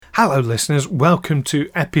Hello listeners, welcome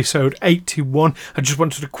to episode 81. I just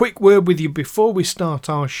wanted a quick word with you before we start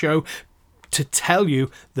our show to tell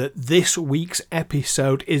you that this week's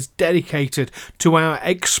episode is dedicated to our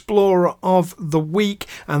Explorer of the Week,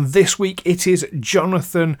 and this week it is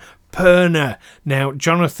Jonathan Perner. Now,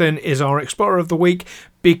 Jonathan is our Explorer of the Week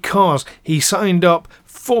because he signed up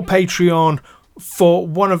for Patreon for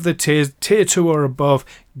one of the tiers. Tier 2 or above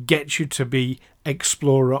gets you to be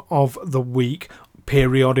Explorer of the Week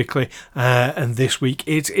periodically, and this week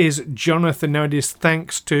it is Jonathan. Now, it is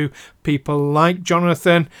thanks to people like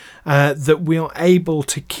Jonathan that we are able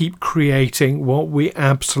to keep creating what we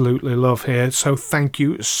absolutely love here, so thank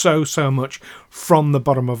you so much from the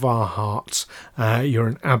bottom of our hearts. You're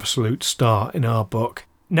an absolute star in our book.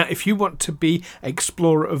 Now, if you want to be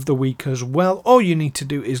Explorer of the Week as well, all you need to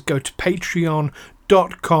do is go to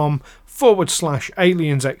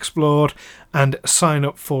patreon.com/Aliens Explored and sign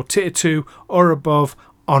up for tier 2 or above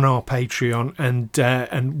on our Patreon,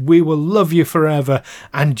 and we will love you forever.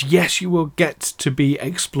 And yes, you will get to be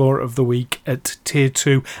Explorer of the Week at tier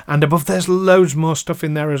 2 and above. There's loads more stuff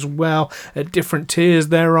in there as well. At different tiers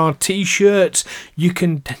there are t-shirts, you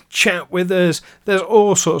can chat with us, there's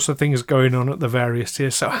all sorts of things going on at the various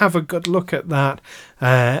tiers, so have a good look at that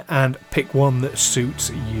and pick one that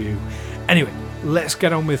suits you. Anyway, let's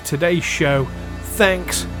get on with today's show.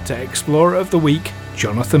 Thanks to Explorer of the Week,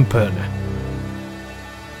 Jonathan Perner.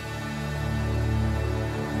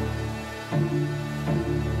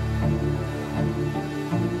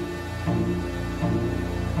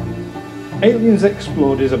 Aliens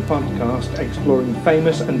Explored is a podcast exploring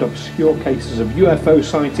famous and obscure cases of UFO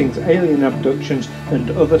sightings, alien abductions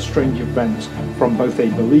and other strange events from both a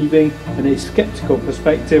believing and a sceptical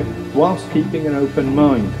perspective, whilst keeping an open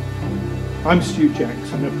mind. I'm Stu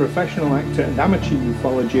Jackson, a professional actor and amateur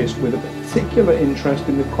ufologist with a particular interest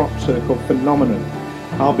in the crop circle phenomenon.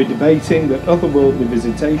 I'll be debating that otherworldly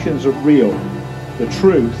visitations are real. The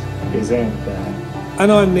truth is out there.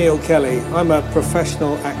 And I'm Neil Kelly. I'm a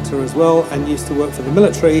professional actor as well and used to work for the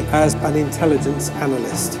military as an intelligence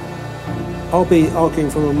analyst. I'll be arguing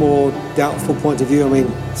from a more doubtful point of view. I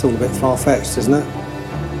mean, it's all a bit far-fetched, isn't it?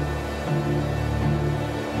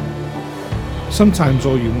 Sometimes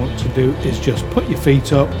all you want to do is just put your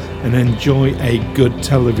feet up and enjoy a good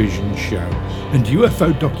television show. And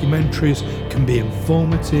UFO documentaries can be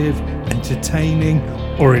informative, entertaining,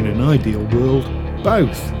 or in an ideal world,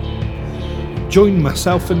 both. Join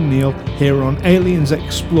myself and Neil here on Aliens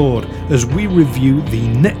Explored as we review the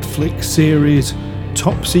Netflix series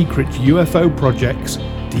Top Secret UFO Projects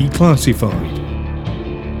Declassified.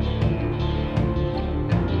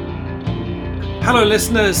 Hello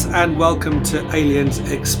listeners, and welcome to Aliens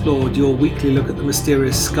Explored, your weekly look at the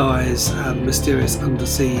mysterious skies and mysterious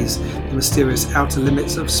underseas, the mysterious outer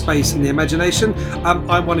limits of space and the imagination.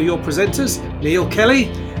 I'm one of your presenters, Neil Kelly.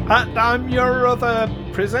 And I'm your other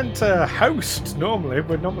presenter, host, normally.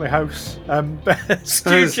 We're normally hosts.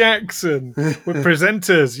 Stu Jackson. We're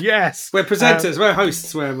presenters, yes. We're presenters, we're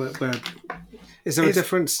hosts. Is there a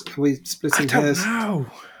difference? Are we splitting hairs? I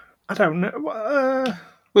don't know.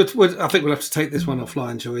 I think we'll have to take this one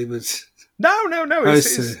offline, shall we? No.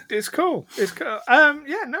 It's cool. It's cool.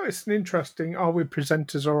 It's an interesting. Are we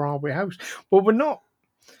presenters or are we hosts? Well, we're not.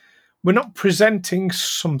 We're not presenting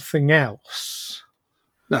something else.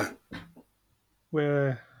 No.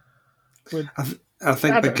 I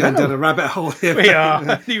think we're going down a rabbit hole here. We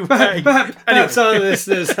are. Anyway. Perhaps our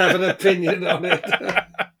listeners have an opinion on it.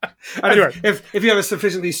 Anyway, if you have a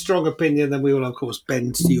sufficiently strong opinion, then we will, of course,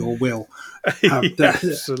 bend to your will.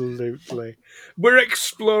 Absolutely. We're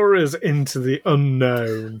explorers into the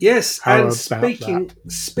unknown. Yes, and speaking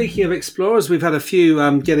of explorers, we've had a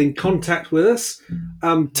few get in contact with us.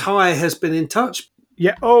 Ty has been in touch.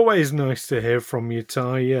 Yeah, always nice to hear from you,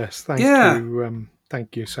 Ty. Yes, thank you.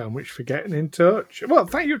 Thank you so much for getting in touch. Well,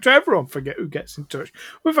 thank you to everyone who gets in touch.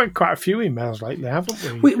 We've had quite a few emails lately,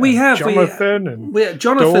 haven't we? We have. Jonathan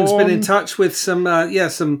Jonathan's Dawn. Been in touch with some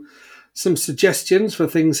suggestions for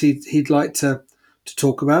things he'd like to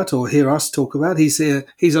talk about or hear us talk about. He's a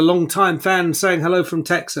long-time fan saying hello from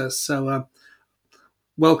Texas. So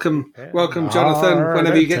welcome, Jonathan.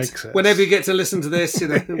 Whenever you get to listen to this,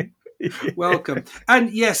 welcome.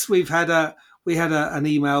 And yes, we had an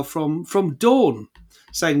email from Dawn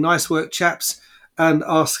saying nice work, chaps, and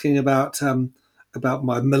asking about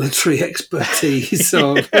my military expertise.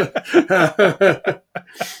 Such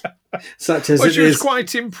as well, she was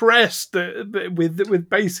quite impressed with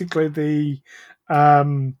basically the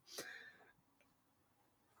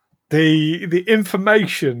The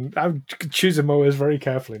information, I'm choosing my words very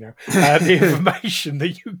carefully now. The information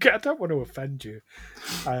that you get, I don't want to offend you,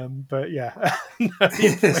 but yeah, the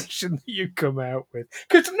information that you come out with,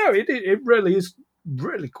 because it really is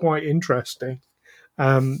really quite interesting.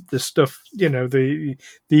 The stuff, the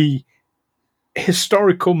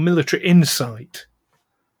historical military insight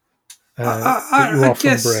that you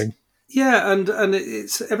often bring. Yeah, and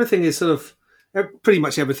it's everything is sort of. Pretty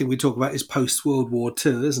much everything we talk about is post World War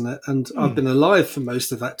II, isn't it? And I've been alive for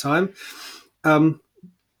most of that time.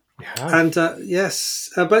 Yes,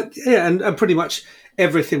 but yeah, and pretty much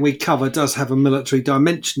everything we cover does have a military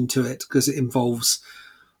dimension to it because it involves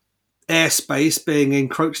airspace being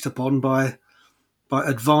encroached upon by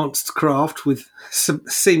advanced craft with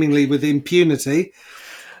seemingly with impunity,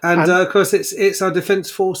 and of course it's our defence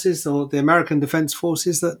forces or the American Defence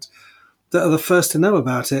Forces that are the first to know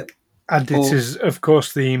about it. And it is, of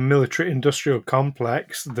course, the military-industrial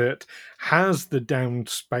complex that has the downed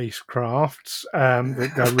spacecrafts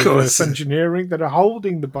that are reverse engineering, that are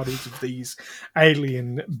holding the bodies of these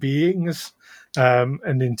alien beings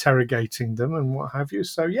and interrogating them and what have you.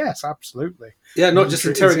 So, yes, absolutely. Yeah, not just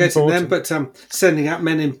interrogating them, but sending out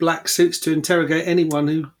men in black suits to interrogate anyone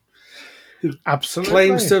who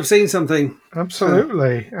claims to have seen something.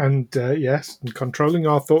 Absolutely. And yes, and controlling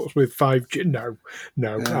our thoughts with 5G.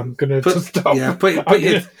 No, I'm going to stop. Yeah,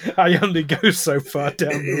 I only go so far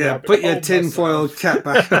down the rabbit put your tinfoil cap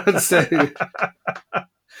back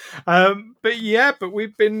on. But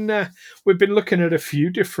we've been looking at a few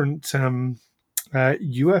different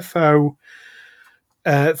UFO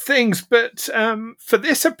things. But for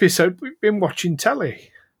this episode, we've been watching telly.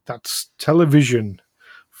 That's television.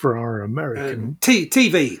 For our American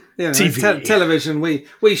TV, television, we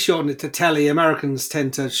shorten it to telly. Americans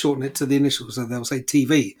tend to shorten it to the initials, so they'll say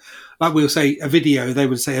TV. Like we'll say a video, they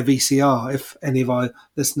would say a VCR. If any of our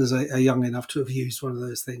listeners are young enough to have used one of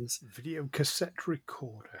those things, video cassette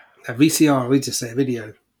recorder. A VCR, we just say a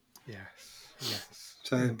video. Yes.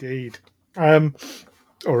 So indeed,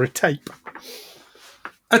 or a tape.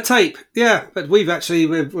 A tape, yeah. But we're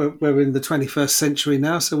in the 21st century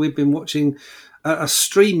now, so we've been watching a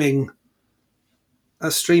streaming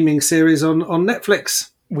series on Netflix.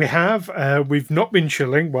 We have. We've not been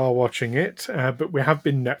chilling while watching it, but we have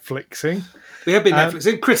been Netflixing. We have been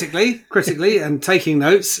Netflixing critically, and taking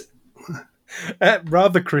notes.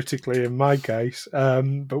 Rather critically in my case,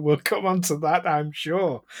 but we'll come on to that, I'm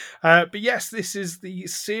sure. But yes, this is the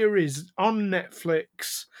series on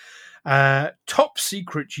Netflix, Top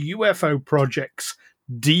Secret UFO Projects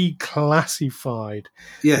Declassified.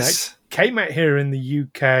 Yes. Came out here in the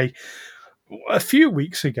UK a few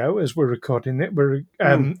weeks ago as we're recording it.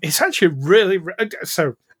 It's actually really...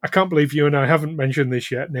 So I can't believe you and I haven't mentioned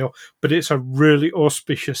this yet, Neil, but it's a really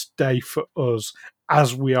auspicious day for us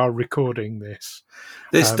as we are recording this.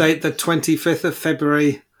 This date, the 25th of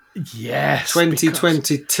February. Yes.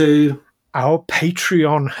 2022. Our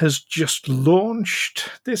Patreon has just launched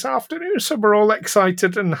this afternoon, so we're all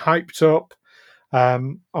excited and hyped up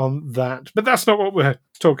on that. But that's not what we're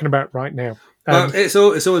talking about right now. Well, it's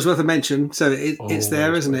always worth a mention, so it's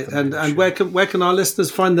there, isn't it? And where can our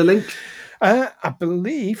listeners find the link? I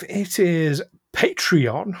believe it is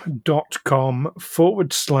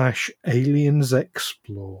patreon.com/aliens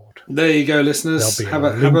explored. There you go, listeners. There'll be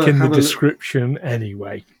a link in the description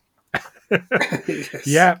anyway. Yes.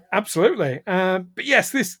 Yeah, absolutely. But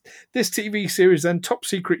yes, this TV series then, Top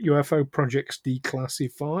Secret UFO Projects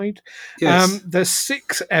Declassified. Yes. There's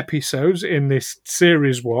 6 episodes in this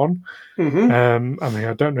series 1. Mm-hmm. I mean,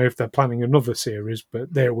 I don't know if they're planning another series,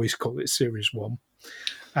 but they always call it series 1.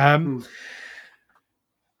 I'm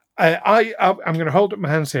going to hold up my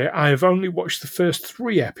hands here. I have only watched the first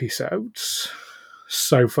 3 episodes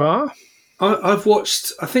so far. I've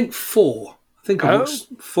watched, I think, 4. I think I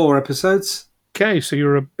watched 4 episodes. Okay, so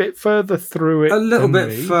you're a bit further through it. A little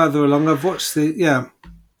bit further along. I've watched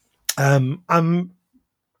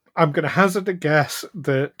I'm going to hazard a guess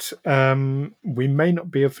that we may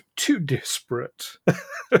not be of too disparate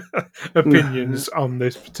opinions on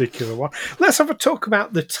this particular one. Let's have a talk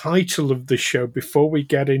about the title of the show before we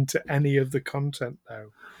get into any of the content,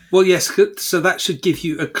 though. Well, yes, so that should give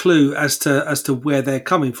you a clue as to where they're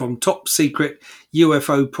coming from. Top Secret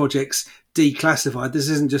UFO Projects Declassified. This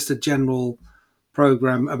isn't just a general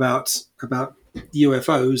program about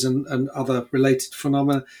UFOs and other related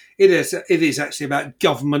phenomena. It is actually about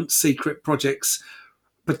government secret projects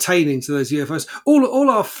pertaining to those UFOs. All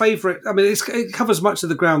our favourite. I mean, it covers much of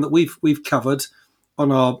the ground that we've covered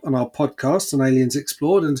on our podcast on Aliens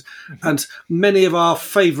Explored, and many of our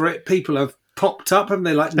favourite people have popped up, haven't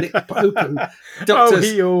they? Like Nick Pope and Doctor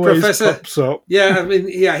he always Professor pops up. Yeah, I mean,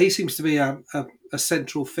 yeah, he seems to be a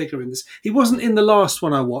central figure in this. He wasn't in the last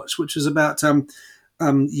one I watched, which was about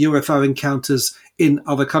UFO encounters in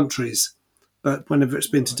other countries. But whenever it's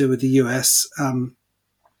been to do with the US,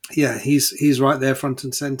 yeah, he's right there, front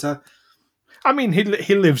and center. I mean, he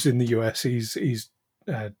lives in the US. He's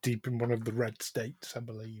deep in one of the red states, I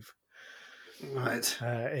believe. Right.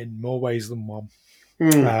 In more ways than one.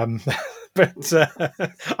 Mm. But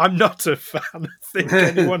I'm not a fan. I think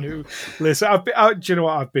anyone who listens, do you know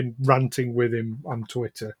what? I've been ranting with him on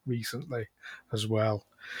Twitter recently as well.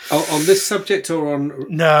 On this subject or on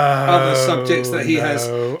other subjects that he has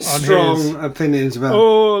strong opinions about?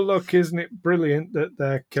 Oh, look, isn't it brilliant that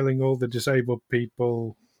they're killing all the disabled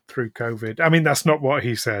people through COVID? I mean, that's not what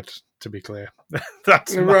he said, to be clear.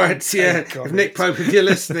 That's right, yeah. If Nick Pope, if you're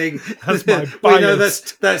listening, that's my bias. We know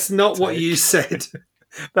that's not what you said.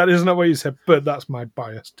 That is not what you said, but that's my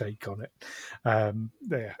biased take on it.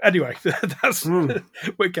 There. Anyway,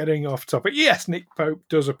 we're getting off topic. Yes, Nick Pope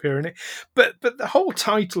does appear in it, but the whole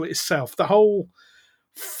title itself, the whole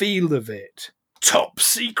feel of it, top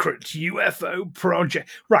secret UFO project.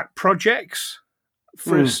 Right, projects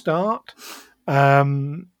for a start.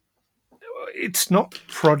 It's not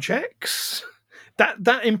projects.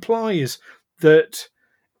 That implies that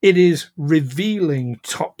it is revealing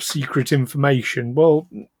top secret information. Well,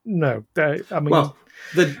 no. I mean, well,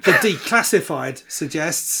 the declassified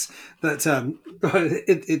suggests that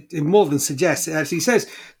it more than suggests. It actually says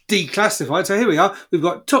declassified. So here we are. We've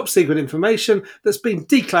got top secret information that's been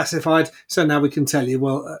declassified. So now we can tell you.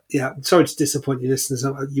 Well, yeah. Sorry to disappoint you, listeners.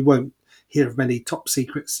 You won't hear of many top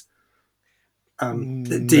secrets.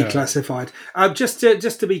 Declassified.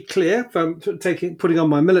 Just to be clear, putting on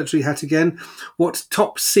my military hat again, what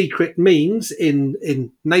top secret means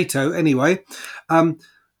in NATO anyway.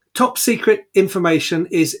 Top secret information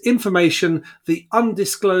is information the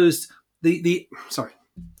undisclosed. Sorry,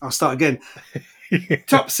 I'll start again.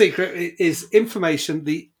 Top secret is information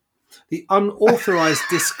the unauthorized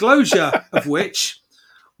disclosure of which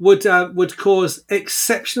would cause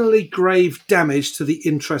exceptionally grave damage to the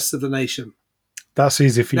interests of the nation. That's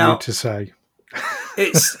easy for you to say.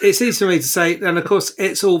 It's easy for me to say, and of course,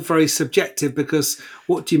 it's all very subjective because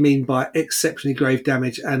what do you mean by exceptionally grave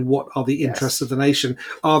damage, and what are the interests of the nation?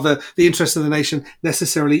 Are the interests of the nation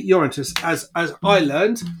necessarily your interests? As I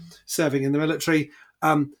learned, serving in the military,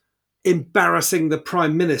 embarrassing the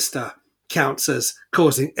Prime Minister counts as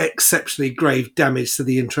causing exceptionally grave damage to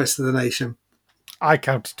the interests of the nation. I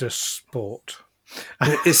count it as sport.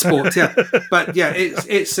 It's sport, yeah, but yeah,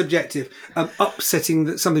 it's subjective.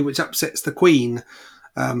 Upsetting something which upsets the Queen,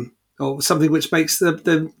 or something which makes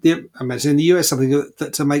the I imagine in the US something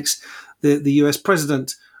that makes the US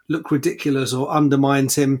president look ridiculous or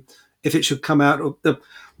undermines him if it should come out. Or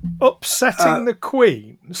upsetting the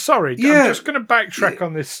Queen. Sorry, I'm just going to backtrack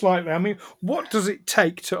on this slightly. I mean, what does it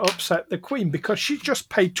take to upset the Queen? Because she just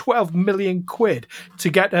paid 12 million quid to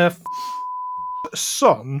get her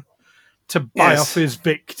son to buy off his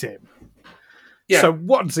victim. Yeah. So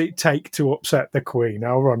what does it take to upset the Queen?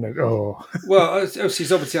 I'll run it. Oh. Well,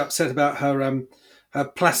 she's obviously upset about her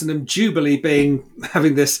platinum jubilee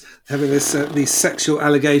having these sexual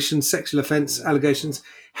offence allegations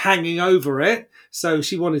hanging over it. So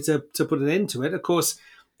she wanted to put an end to it. Of course,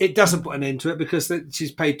 it doesn't put an end to it because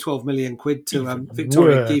she's paid 12 million quid to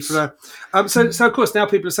Victoria Giefford. So of course now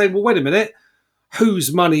people are saying, well, wait a minute,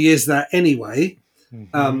 whose money is that anyway?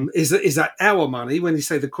 Mm-hmm. Is that our money? When you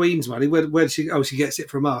say the Queen's money, where does she? Oh, she gets it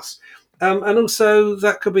from us. And also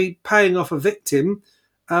that could be paying off a victim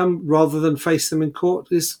rather than face them in court.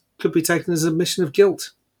 Could be taken as admission of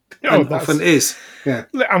guilt. And often is. Yeah.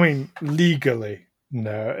 I mean, legally,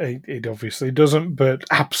 no, it obviously doesn't, but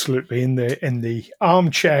absolutely in the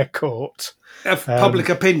armchair court of public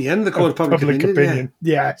opinion, the court of public opinion.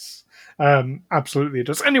 Yeah. Yes. Absolutely it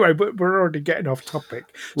does. Anyway, but we're already getting off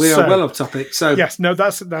topic. We are well off topic. So yes, no,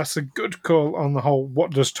 that's a good call on the whole.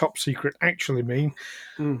 What does top secret actually mean?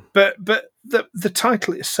 But the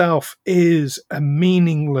title itself is a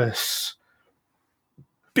meaningless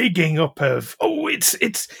bigging up of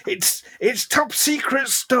it's top secret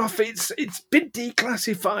stuff. It's been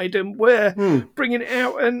declassified and we're bringing it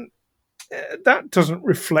out, and that doesn't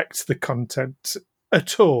reflect the content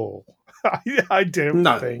at all. I don't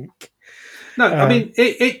think. No, I mean,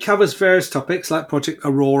 it covers various topics like Project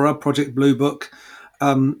Aurora, Project Blue Book.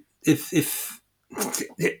 If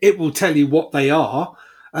it will tell you what they are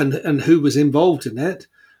and who was involved in it,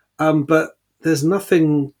 but there's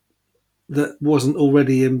nothing that wasn't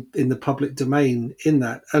already in the public domain in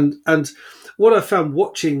that. And what I found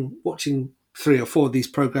watching 3 or 4 of these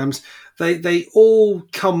programs, they all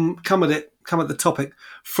come at the topic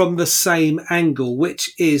from the same angle,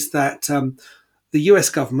 which is that the US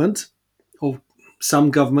government, or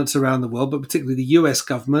some governments around the world, but particularly the US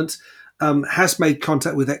government, has made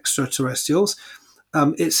contact with extraterrestrials.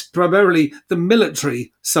 It's primarily the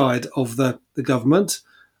military side of the government.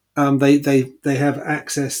 They have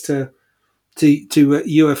access to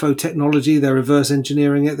UFO technology. They're reverse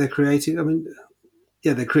engineering it. They're creating.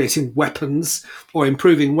 They're creating weapons or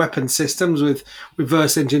improving weapon systems with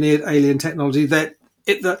reverse engineered alien technology.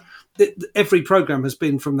 Every program has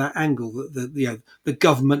been from that angle. That the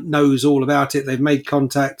government knows all about it. They've made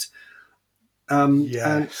contact,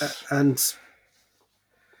 Yes. and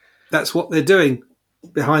that's what they're doing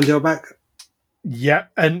behind your back. Yeah,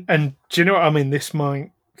 and do you know what I mean? This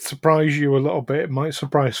might surprise you a little bit. It might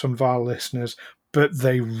surprise some of our listeners, but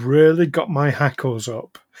they really got my hackles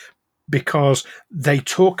up because they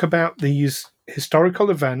talk about these historical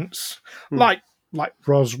events like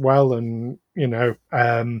Roswell and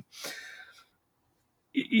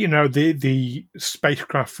the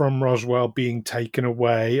spacecraft from Roswell being taken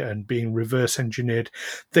away and being reverse engineered.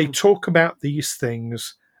 They talk about these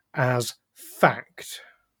things as fact.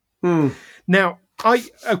 Now,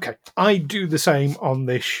 I do the same on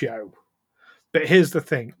this show. But here's the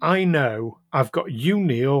thing. I know I've got you,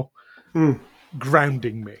 Neil,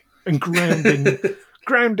 grounding me and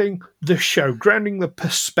grounding the show, grounding the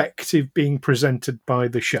perspective being presented by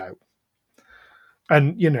the show.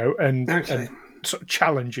 And, and sort of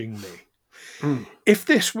challenging me. If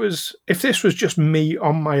this was just me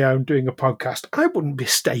on my own doing a podcast, I wouldn't be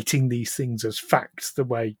stating these things as facts the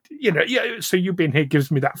way, so you being here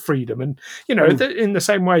gives me that freedom. And, in the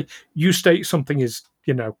same way you state something is,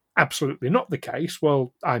 absolutely not the case.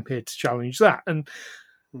 Well, I'm here to challenge that. And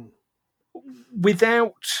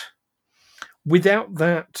without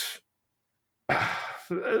that,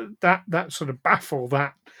 that sort of baffle,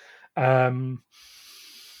 that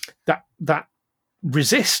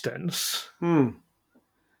resistance,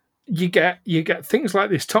 you get things like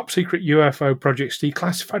this top secret UFO projects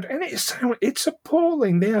declassified, and it's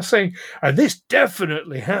appalling. They are saying, and this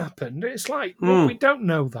definitely happened. It's like, well, we don't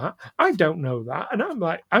know that. I don't know that, and I'm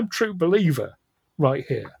like, I'm true believer right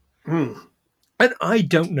here, and I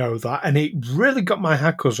don't know that, and it really got my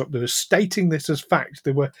hackles up. They were stating this as fact.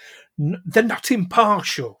 They're not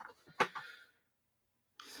impartial.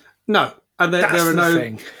 No, and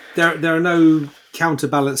there are no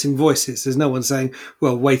counterbalancing voices. There's no one saying,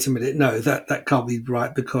 well, wait a minute, no, that can't be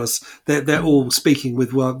right, because they're all speaking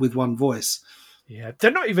with one voice. Yeah,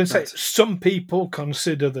 they're not even saying, some people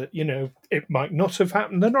consider that, it might not have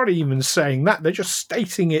happened. They're not even saying that. They're just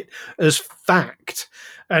stating it as fact.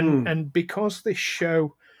 And because this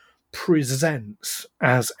show presents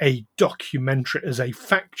as a documentary, as a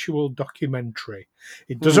factual documentary,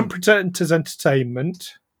 it doesn't present as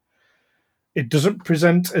entertainment. It doesn't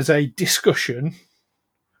present as a discussion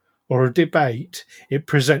or a debate. It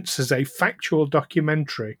presents as a factual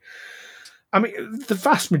documentary. I mean, the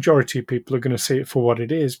vast majority of people are going to see it for what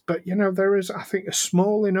it is, but, there is, I think, a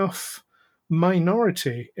small enough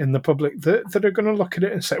minority in the public that are going to look at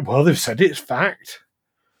it and say, well, they've said it's fact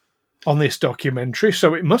on this documentary,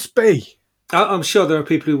 so it must be. I'm sure there are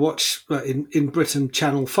people who watch in Britain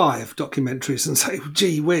Channel 5 documentaries and say,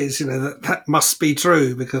 gee whiz, that must be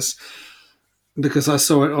true because I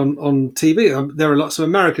saw it on TV. There are lots of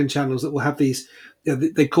American channels that will have these,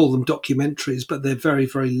 they call them documentaries, but they're very,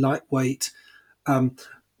 very lightweight.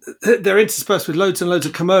 They're interspersed with loads and loads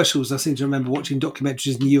of commercials. I seem to remember watching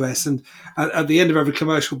documentaries in the US, and at the end of every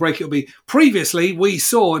commercial break, it'll be previously we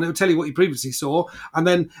saw, and it'll tell you what you previously saw. And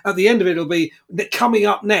then at the end of it, it'll be coming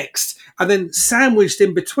up next. And then sandwiched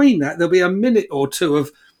in between that, there'll be a minute or two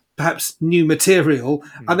of perhaps new material,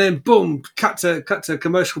 and then boom, cut to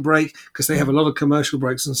commercial break, because they have a lot of commercial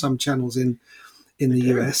breaks on some channels in the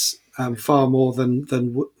US, far more than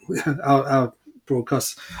our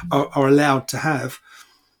broadcasts are allowed to have.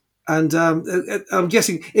 And I'm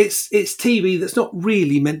guessing it's TV that's not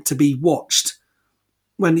really meant to be watched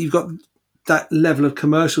when you've got that level of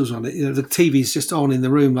commercials on it. The TV's just on in the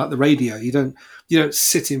room like the radio. You don't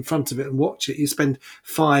sit in front of it and watch it. You spend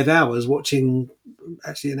 5 hours watching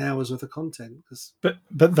actually an hour's worth of content. But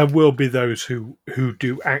there will be those who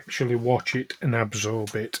do actually watch it and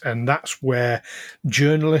absorb it, and that's where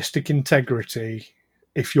journalistic integrity,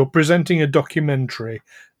 if you're presenting a documentary,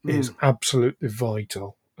 is absolutely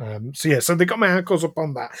vital. So they got my hackles up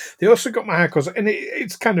on that. They also got my hackles, and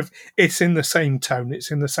it's in the same tone, it's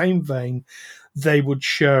in the same vein. They would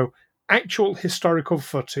show actual historical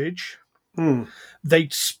footage.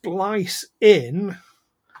 They'd splice in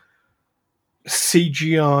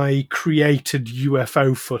CGI created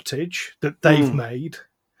UFO footage that they've made.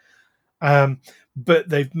 But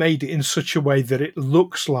they've made it in such a way that it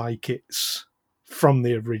looks like it's from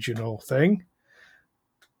the original thing.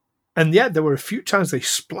 And yeah, there were a few times they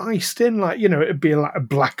spliced in, like, it'd be like a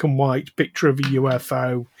black and white picture of a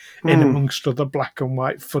UFO in amongst other black and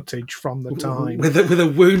white footage from the time. With a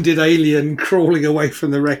wounded alien crawling away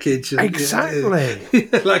from the wreckage. Exactly.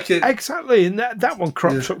 Exactly. And that one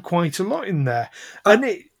crops up quite a lot in there. And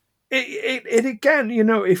it again,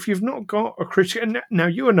 if you've not got a critic, and now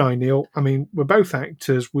you and I, Neil, I mean, we're both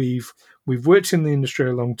actors. We've worked in the industry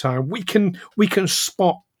a long time. We can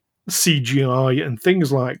spot CGI and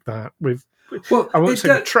things like that. I won't say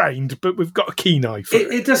we're trained, but we've got a keen eye for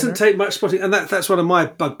it. It doesn't take much spotting, and that's one of my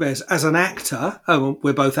bugbears as an actor.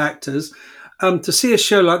 We're both actors. To see a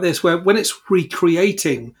show like this, where when it's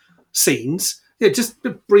recreating scenes, just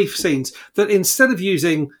brief scenes, that instead of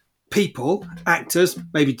using people, actors,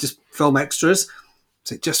 maybe just film extras.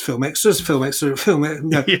 Say just film extras.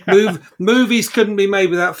 Movies couldn't be made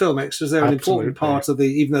without film extras. They're an important part of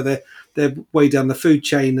even though they're way down the food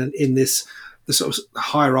chain and in the sort of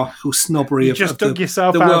hierarchical snobbery of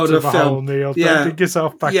the world of film. Neil. Don't dig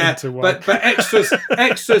yourself back into one. But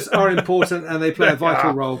extras are important and they play a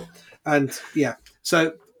vital role. And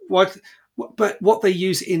so what they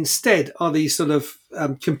use instead are these sort of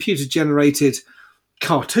computer generated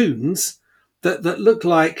cartoons that look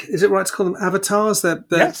like, is it right to call them avatars?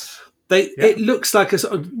 Yes. It looks like a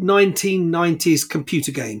sort of 1990s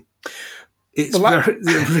computer game. It's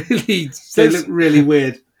they look really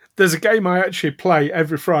weird. There's a game I actually play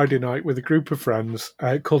every Friday night with a group of friends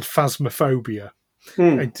called Phasmophobia.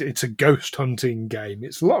 It's a ghost hunting game.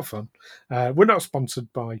 It's a lot of fun. We're not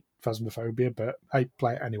sponsored by Phasmophobia, but I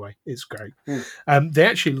play it anyway. It's great. They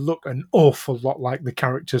actually look an awful lot like the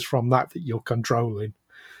characters from that you're controlling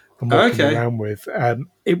and walking around with.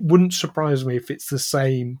 It wouldn't surprise me if it's the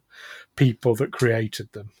same people that created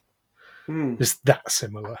them. It's that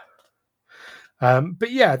similar.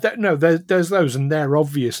 But yeah, there's those, and they're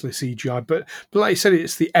obviously CGI. But like I said,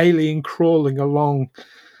 it's the alien crawling along,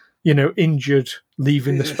 injured,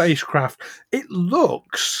 leaving the spacecraft. It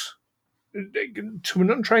looks, to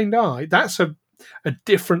an untrained eye, that's a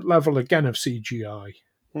different level again of CGI.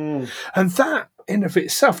 And that in of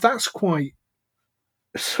itself, that's quite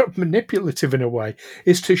sort of manipulative in a way,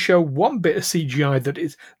 is to show one bit of CGI that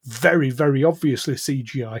is very, very obviously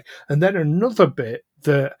CGI, and then another bit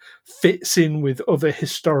that fits in with other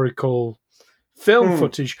historical film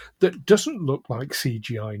footage that doesn't look like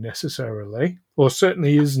CGI necessarily, or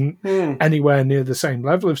certainly isn't anywhere near the same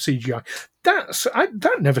level of CGI.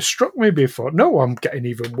 That never struck me before. No, I'm getting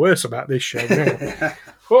even worse about this show now.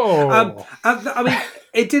 I mean,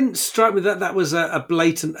 it didn't strike me that was a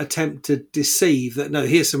blatant attempt to deceive. That no,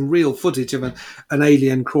 here's some real footage of an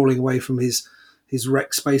alien crawling away from his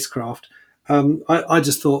wrecked spacecraft. I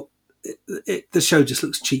just thought the show just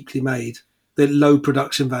looks cheaply made. They're low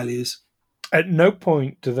production values. At no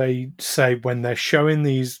point do they say, when they're showing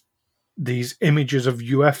these images of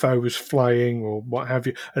UFOs flying or what have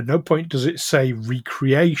you, at no point does it say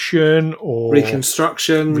recreation or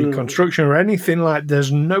reconstruction or anything like.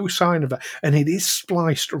 There's no sign of that, and it is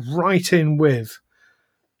spliced right in with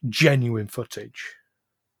genuine footage.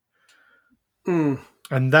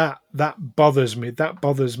 And that bothers me. That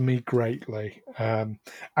bothers me greatly.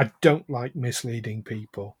 I don't like misleading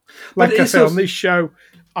people. Like I say on this show,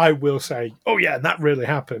 I will say, "Oh yeah, that really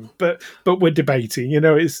happened," but we're debating.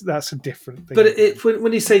 That's a different thing. But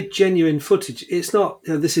when you say genuine footage, it's not.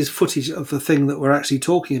 This is footage of the thing that we're actually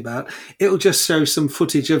talking about. It'll just show some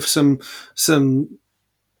footage of some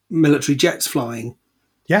military jets flying.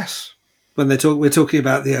 Yes. When we're talking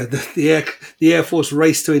about the Air Force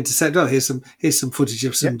race to intercept. Oh, here's some footage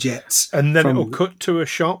of some jets, and then it'll cut to a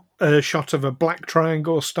shot of a black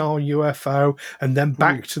triangle style UFO, and then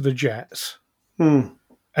back to the jets,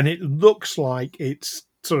 and it looks like it's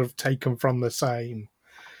sort of taken from the same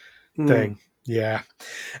thing. Yeah.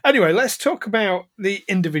 Anyway, let's talk about the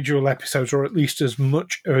individual episodes, or at least as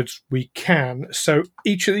much as we can. So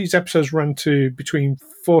each of these episodes run to between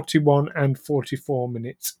 41 and 44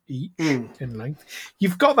 minutes each in length.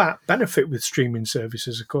 You've got that benefit with streaming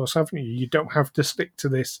services, of course, haven't you? You don't have to stick to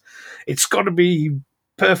this. It's got to be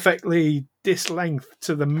perfectly this length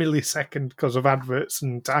to the millisecond because of adverts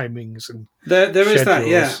and timings and there is that.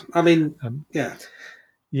 Yeah, I mean,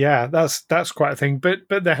 Yeah, that's quite a thing.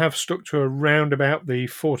 But they have stuck to around about the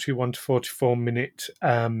 41 to 44 minute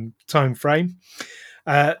time frame.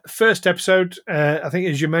 First episode, I think,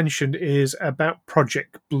 as you mentioned, is about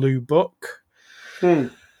Project Blue Book.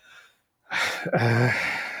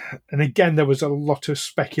 and again, there was a lot of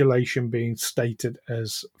speculation being stated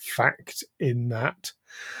as fact in that,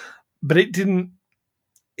 but it didn't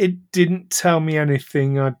tell me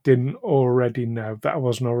anything I didn't already know, that I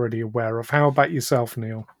wasn't already aware of. How about yourself,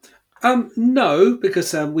 Neil? No,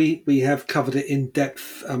 because we have covered it in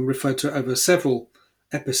depth, referred to it over several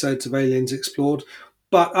episodes of Aliens Explored.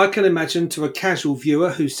 But I can imagine to a casual viewer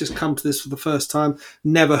who's just come to this for the first time,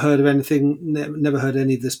 never heard of anything, never heard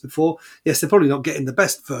any of this before. Yes, they're probably not getting the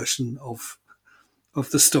best version of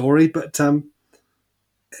the story, but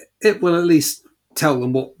it will at least tell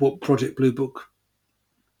them what Project Blue Book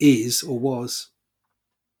is or was.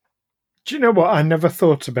 Do you know what? I never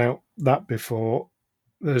thought about that before.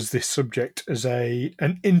 There's this subject as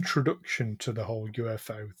an introduction to the whole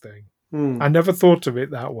UFO thing. I never thought of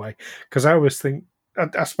it that way, because I always think,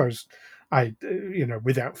 I suppose,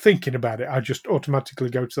 without thinking about it, I just automatically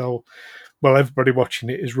go to the whole, well, everybody watching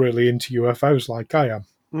it is really into UFOs like I am.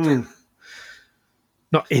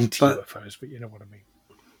 Not into UFOs, but you know what I mean.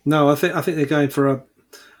 No, I think they're going for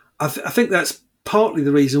I think that's partly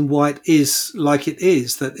the reason why it is like it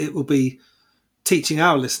is, that it will be teaching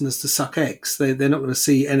our listeners to suck eggs. They're not going to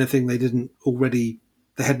see anything they hadn't already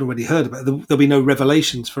heard about. There'll be no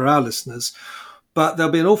revelations for our listeners, but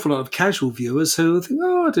there'll be an awful lot of casual viewers who will think,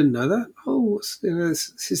 "Oh, I didn't know that. Oh,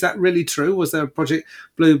 is that really true? Was there a Project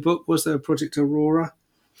Blue Book? Was there a Project Aurora?"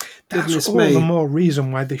 That's all the more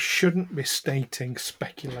reason why they shouldn't be stating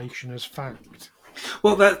speculation as fact.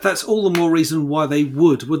 Well, that's all the more reason why they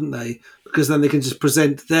would, wouldn't they? Because then they can just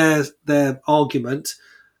present their argument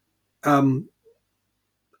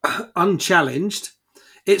unchallenged.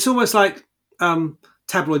 It's almost like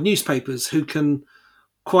tabloid newspapers, who can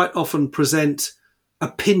quite often present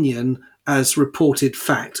opinion as reported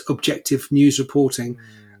fact, objective news reporting,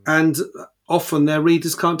 and often their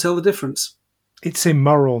readers can't tell the difference. It's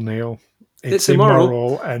immoral, Neil. It's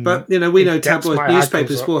immoral, but we know tabloid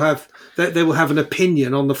newspapers will have an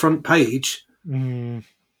opinion on the front page.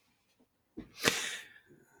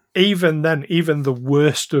 Even then, even the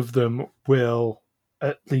worst of them will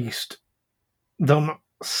at least, they'll not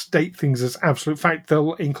state things as absolute fact.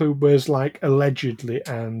 They'll include words like allegedly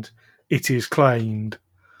and it is claimed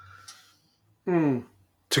to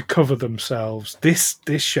cover themselves. This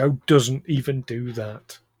show doesn't even do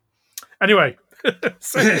that. Anyway,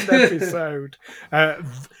 second episode.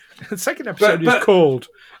 Second episode is called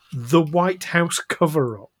The White House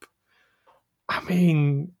Cover-Up. I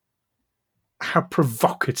mean, how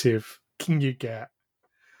provocative can you get?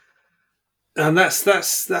 And that's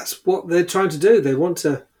what they're trying to do. They want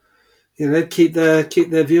to, keep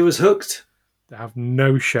their viewers hooked. They have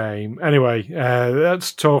no shame. Anyway,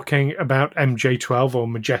 that's talking about MJ12 or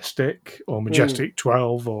Majestic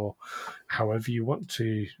 12, or however you want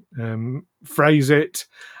to phrase it.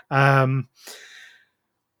 And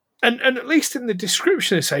at least in the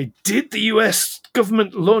description they say, did the US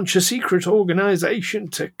government launch a secret organization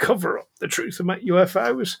to cover up the truth about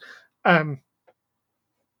UFOs?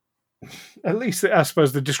 At least, I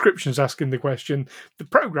suppose, the description's asking the question. The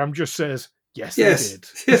program just says, yes, they did.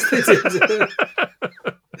 Yes, they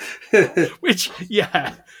did. Which,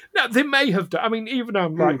 yeah. Now, they may have done. I mean, even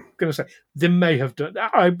I'm going to say, they may have done.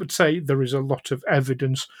 I would say there is a lot of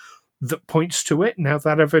evidence that points to it. Now,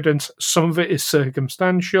 that evidence, some of it is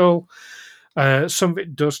circumstantial. Some of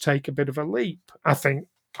it does take a bit of a leap. I think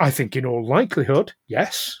in all likelihood,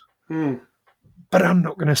 yes. But I'm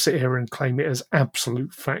not going to sit here and claim it as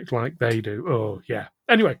absolute fact like they do. Oh, yeah.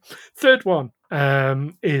 Anyway, third one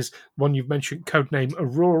is one you've mentioned, codename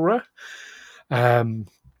Aurora.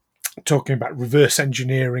 Talking about reverse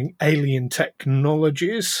engineering alien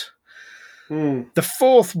technologies. The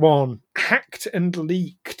fourth one, Hacked and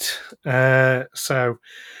Leaked. So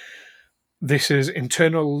this is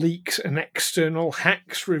internal leaks and external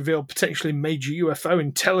hacks reveal potentially major UFO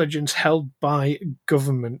intelligence held by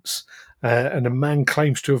governments. And a man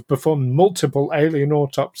claims to have performed multiple alien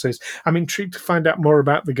autopsies. I'm intrigued to find out more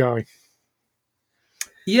about the guy.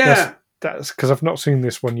 Yeah. That's because I've not seen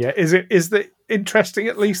this one yet. Is it interesting,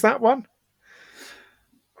 at least that one?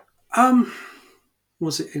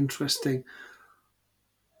 Was it interesting?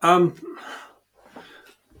 They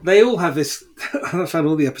all have this. I found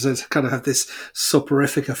all the episodes kind of have this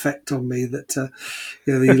soporific effect on me that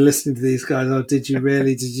you're listening to these guys. Oh, did you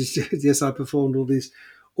really? Did you? Yes, I performed all these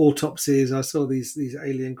autopsies. I saw these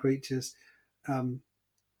alien creatures. I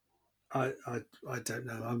don't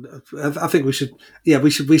know. I think we should. Yeah, we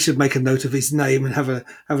should make a note of his name and have a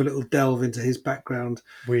little delve into his background.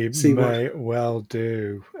 We may well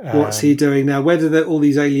do. What's he doing now? Where do all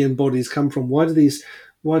these alien bodies come from? Why do these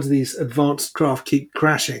advanced craft keep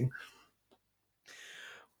crashing?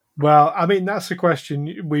 Well, I mean, that's a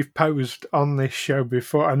question we've posed on this show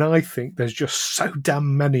before, and I think there's just so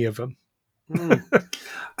damn many of them.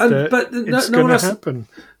 But no one happen.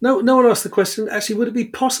 No one asked the question. Actually, would it be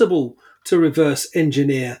possible to reverse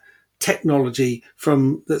engineer technology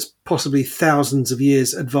that's possibly thousands of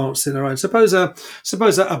years advanced in our own? Suppose a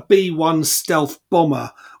B-1 stealth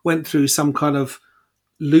bomber went through some kind of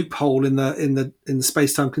loophole in the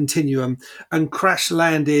space-time continuum and crash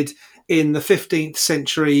landed in the 15th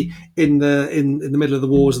century in the middle of the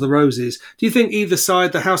Wars of the Roses. Do you think either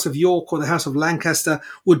side, the House of York or the House of Lancaster,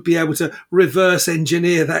 would be able to reverse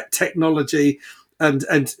engineer that technology and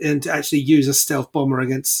actually use a stealth bomber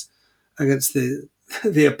against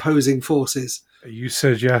the opposing forces? Are you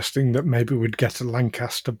suggesting that maybe we'd get a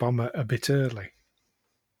Lancaster bomber a bit early?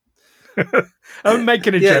 I'm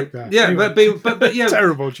making a joke there. Yeah, anyway. but yeah,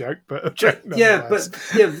 terrible joke, but a joke.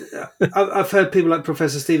 I've heard people like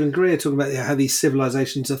Professor Stephen Greer talking about how these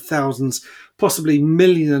civilizations are thousands, possibly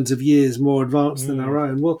millions of years more advanced than our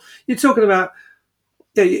own. Well, you're talking about,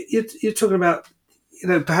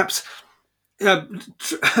 perhaps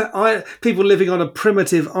people living on a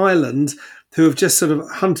primitive island who have just sort of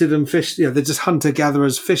hunted and fished. They're just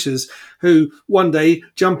hunter-gatherers, fishers who one day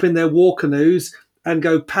jump in their war canoes and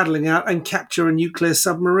go paddling out and capture a nuclear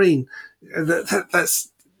submarine.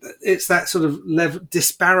 It's that sort of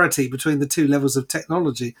disparity between the two levels of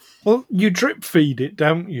technology. Well, you drip feed it,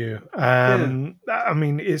 don't you? I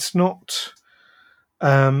mean, it's not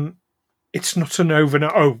an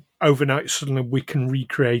overnight suddenly we can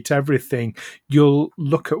recreate everything. You'll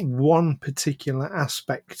look at one particular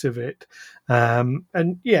aspect of it.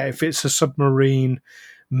 If it's a submarine,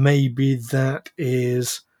 maybe that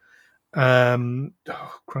is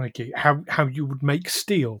crikey, how you would make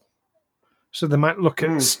steel. So they might look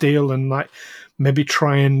at steel and like maybe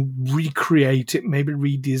try and recreate it, maybe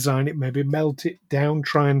redesign it, maybe melt it down,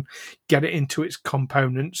 try and get it into its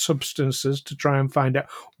component substances to try and find out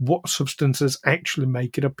what substances actually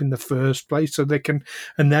make it up in the first place, so they can,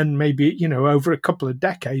 and then maybe, over a couple of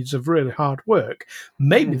decades of really hard work,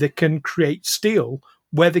 maybe they can create steel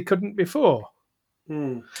where they couldn't before.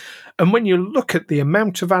 And when you look at the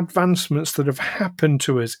amount of advancements that have happened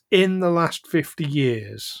to us in the last 50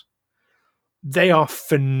 years, they are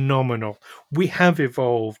phenomenal. We have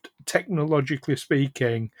evolved, technologically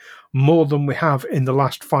speaking, more than we have in the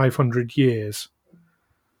last 500 years.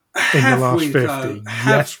 In the last 50.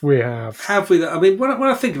 Yes, we have. Have we? I mean, when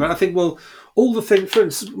I think about it, I think, well, all the things, for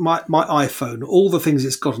instance, my iPhone, all the things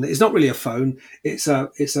it's got on it, it's not really a phone. It's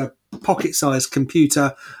a pocket-sized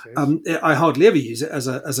computer. I hardly ever use it as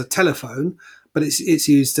a telephone, but it's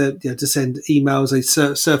used to send emails. I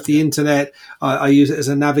surf the internet. I use it as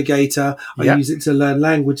a navigator. I use it to learn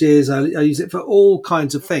languages. I use it for all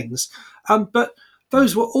kinds of things. But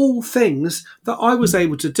those were all things that I was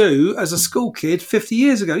able to do as a school kid 50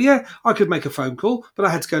 years ago. Yeah, I could make a phone call, but I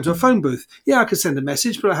had to go to a phone booth. Yeah, I could send a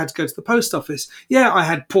message, but I had to go to the post office. Yeah, I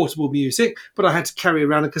had portable music, but I had to carry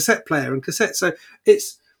around a cassette player and cassette. So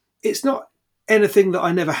it's not anything that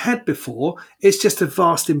I never had before. It's just a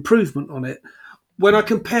vast improvement on it. When I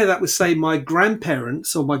compare that with, say, my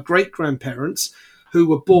grandparents or my great-grandparents, who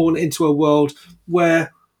were born into a world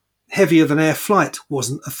where heavier than air flight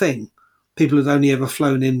wasn't a thing. People had only ever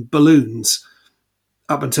flown in balloons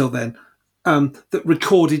up until then. That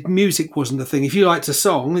recorded music wasn't a thing. If you liked a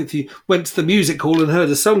song, if you went to the music hall and heard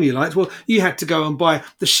a song you liked, well, you had to go and buy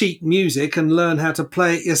the sheet music and learn how to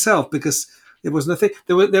play it yourself, because it wasn't a thing.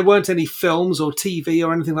 There weren't any films or TV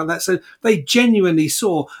or anything like that. So they genuinely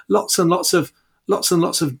saw lots and lots of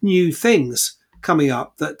new things coming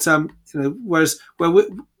up. That whereas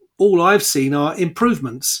all I've seen are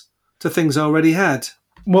improvements to things I already had.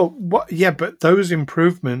 Well, but those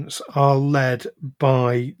improvements are led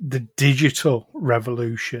by the digital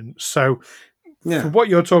revolution. So, for what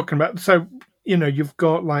you're talking about, so you've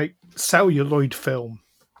got like celluloid film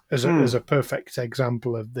as a perfect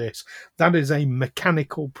example of this. That is a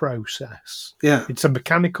mechanical process. Yeah, it's a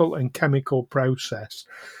mechanical and chemical process.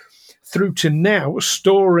 Through to now,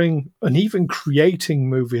 storing and even creating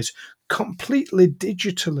movies completely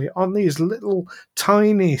digitally on these little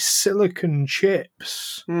tiny silicon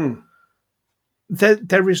chips.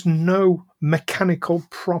 There is no mechanical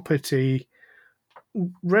property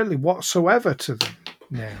really whatsoever to them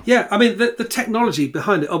now. Yeah, I mean, the technology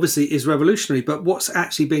behind it obviously is revolutionary, but what's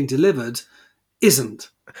actually being delivered isn't.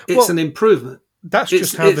 It's an improvement. That's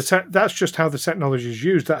just how the technology is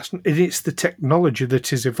used. It's the technology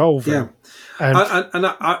that is evolving. Yeah, and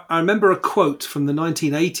I remember a quote from the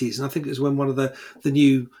 1980s, and I think it was when one of the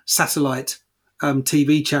new satellite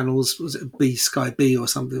TV channels, was it Sky B or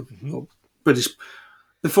something, or British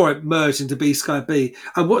before it merged into B Sky B.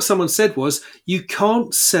 And what someone said was, you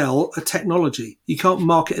can't sell a technology. You can't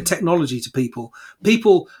market a technology to people.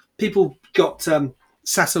 People got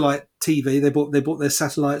satellite TV. They bought their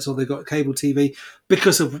satellites, or they got cable TV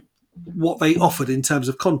because of what they offered in terms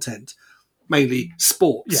of content, mainly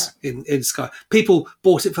sports in Sky. People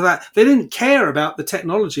bought it for that. They didn't care about the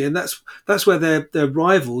technology, and that's where their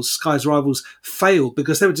rivals, Sky's rivals, failed,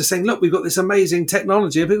 because they were just saying, look, we've got this amazing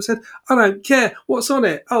technology. And people said, I don't care. What's on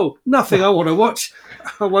it? Oh, nothing I want to watch.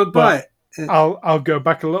 I won't buy it. I'll go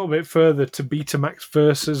back a little bit further to Betamax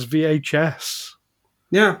versus VHS.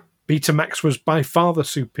 Yeah. Betamax was by far the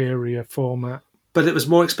superior format. But it was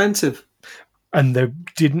more expensive. And they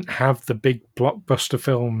didn't have the big blockbuster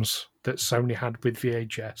films that Sony had with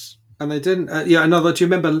VHS. And they didn't. Do you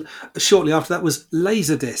remember shortly after that was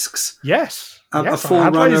Laserdiscs? Yes. A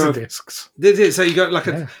forerunner of Laserdiscs. Did it? So you got like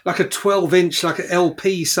a 12-inch, like an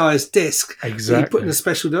LP sized disc. Exactly. You put in a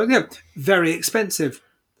special. Yeah, very expensive.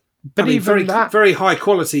 But even very high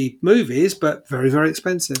quality movies, but very, very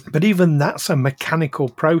expensive. But even that's a mechanical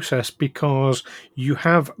process, because you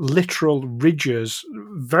have literal ridges,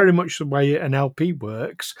 very much the way an LP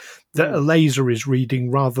works, that a laser is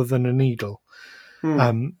reading rather than a needle.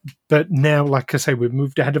 But now, like I say, we've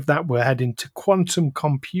moved ahead of that. We're heading to quantum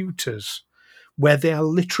computers, where they are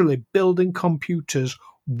literally building computers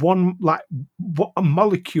one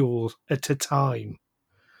molecule at a time.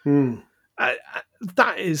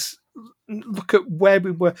 That is, look at where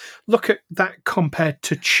we were. Look at that compared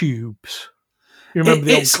to tubes. You remember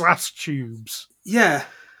the old glass tubes? Yeah.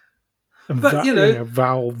 And but,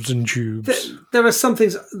 valves and tubes. There are some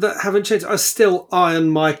things that haven't changed. I still iron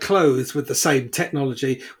my clothes with the same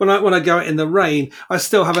technology. When I go out in the rain, I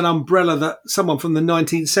still have an umbrella that someone from the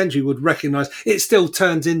 19th century would recognise. It still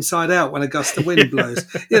turns inside out when a gust of wind blows.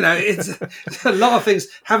 It's a lot of things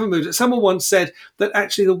haven't moved. Someone once said that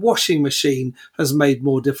actually the washing machine has made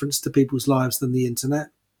more difference to people's lives than the internet.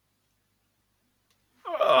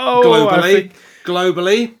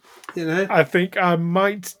 Globally. I think I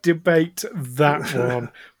might debate that one.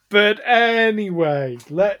 But anyway,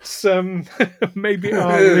 let's maybe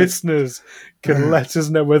our listeners can let us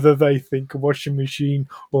know whether they think a washing machine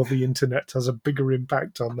or the internet has a bigger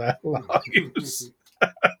impact on their lives.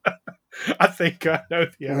 I think I know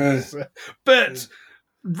the answer. But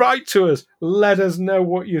write to us. Let us know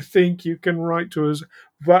what you think. You can write to us.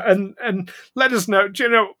 And let us know. Do you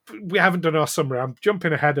know, we haven't done our summary. I'm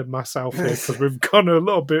jumping ahead of myself here because we've gone a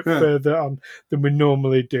little bit further on than we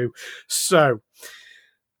normally do. So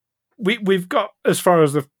we've got, as far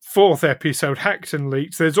as the 4th episode, Hacked and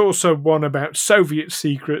Leaked. There's also one about Soviet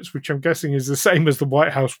secrets, which I'm guessing is the same as the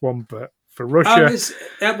White House one, but for Russia.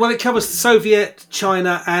 It covers Soviet,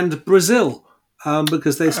 China, and Brazil.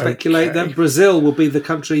 Because they speculate that Brazil will be the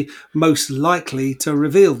country most likely to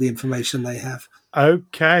reveal the information they have.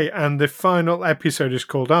 Okay, and the final episode is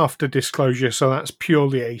called After Disclosure, so that's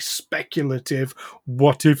purely a speculative,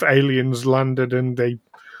 what if aliens landed and they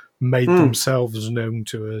made themselves known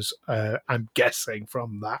to us, I'm guessing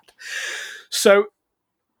from that. So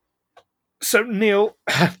Neil,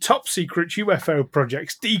 Top Secret UFO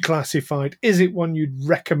Projects Declassified, is it one you'd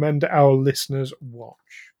recommend our listeners watch?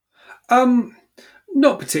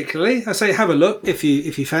 Not particularly. I say have a look if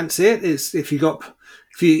you fancy it. It's if you got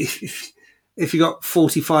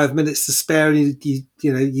 45 minutes to spare and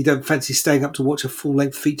you don't fancy staying up to watch a full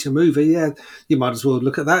length feature movie, you might as well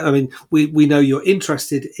look at that. I mean, we know you're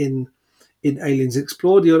interested in Aliens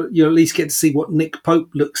Explored. You'll at least get to see what Nick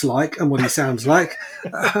Pope looks like and what he sounds like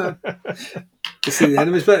to see the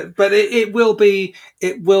enemies. But it will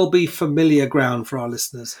be familiar ground for our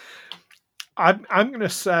listeners. I'm going to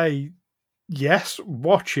say, yes,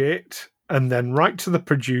 watch it, and then write to the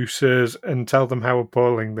producers and tell them how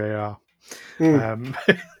appalling they are.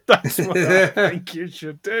 That's what I think you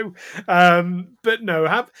should do. But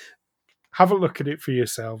no, have a look at it for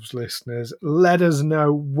yourselves, listeners. Let us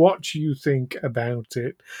know what you think about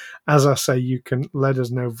it. As I say, you can let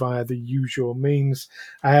us know via the usual means.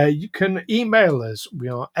 You can email us. We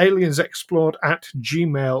are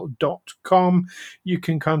aliensexplored@gmail.com. You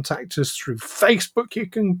can contact us through Facebook. You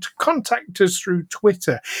can contact us through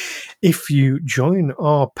Twitter. If you join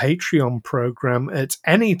our Patreon program at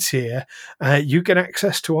any tier, you get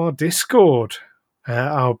access to our Discord.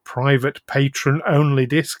 Our private patron-only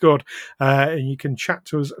Discord, and you can chat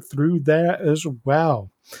to us through there as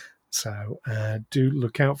well. So do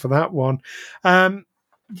look out for that one. We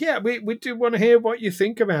do want to hear what you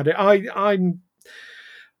think about it. I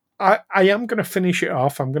am going to finish it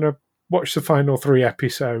off. I'm going to watch the final 3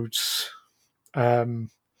 episodes. Good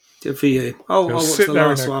for you. I'll watch sit the there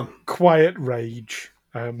last in a one. Quiet rage.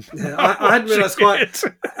 I hadn't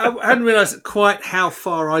realised quite how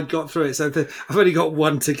far I'd got through it. So I've only got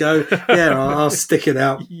one to go. Yeah, I'll stick it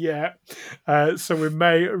out. Yeah. So we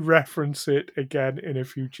may reference it again in a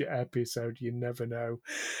future episode. You never know.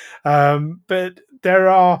 But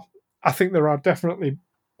I think there are definitely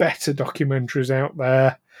better documentaries out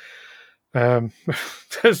there.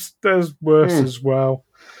 There's worse as well.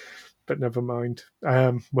 But never mind.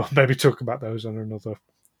 We'll maybe talk about those on another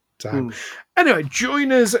time. Anyway,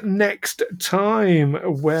 join us next time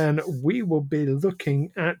when we will be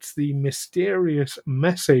looking at the mysterious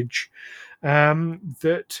message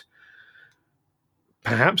that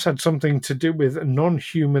perhaps had something to do with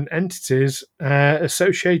non-human entities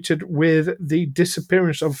associated with the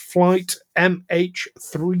disappearance of flight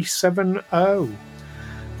MH370.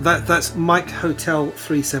 That's Mike Hotel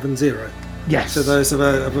 370. Yes. So those of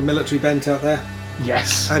a military bent out there.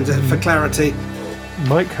 Yes. And for clarity,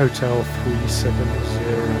 Mike Hotel 370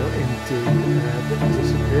 indeed that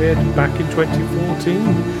disappeared back in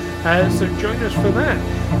 2014. So join us for that.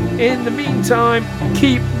 In the meantime,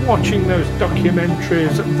 keep watching those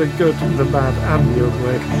documentaries, the good, the bad and the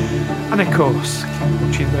ugly. And of course, keep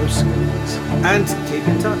watching those skills. And keep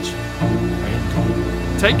in touch.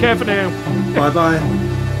 And take care for now. Bye-bye.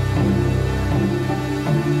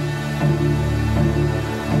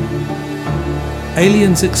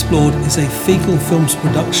 Aliens Explored is a Fecal Films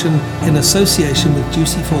production in association with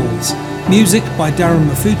Juicy Falls. Music by Darren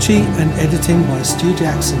Mafucci and editing by Stu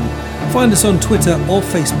Jackson. Find us on Twitter or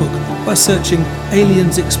Facebook by searching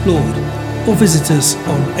Aliens Explored or visit us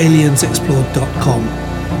on aliensexplored.com.